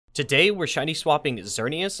Today we're shiny swapping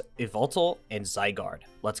Xerneas, Yveltal, and Zygarde.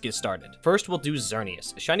 Let's get started. First we'll do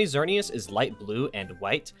Xerneas. Shiny Xerneas is light blue and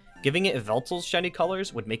white. Giving it Yveltal's shiny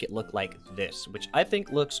colors would make it look like this, which I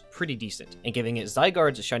think looks pretty decent. And giving it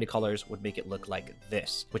Zygarde's shiny colors would make it look like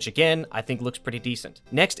this, which again, I think looks pretty decent.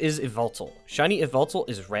 Next is Yveltal. Shiny Yveltal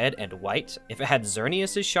is red and white. If it had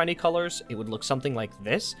Xerneas' shiny colors, it would look something like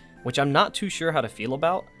this, which I'm not too sure how to feel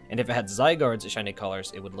about. And if it had Zygarde's shiny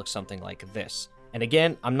colors, it would look something like this. And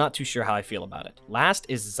again, I'm not too sure how I feel about it. Last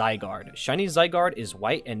is Zygarde. Shiny Zygarde is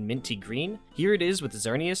white and minty green. Here it is with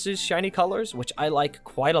Xerneas' shiny colors, which I like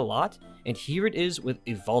quite a lot. And here it is with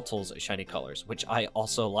Yveltal's shiny colors, which I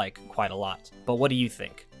also like quite a lot. But what do you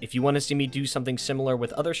think? If you want to see me do something similar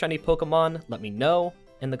with other shiny Pokemon, let me know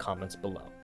in the comments below.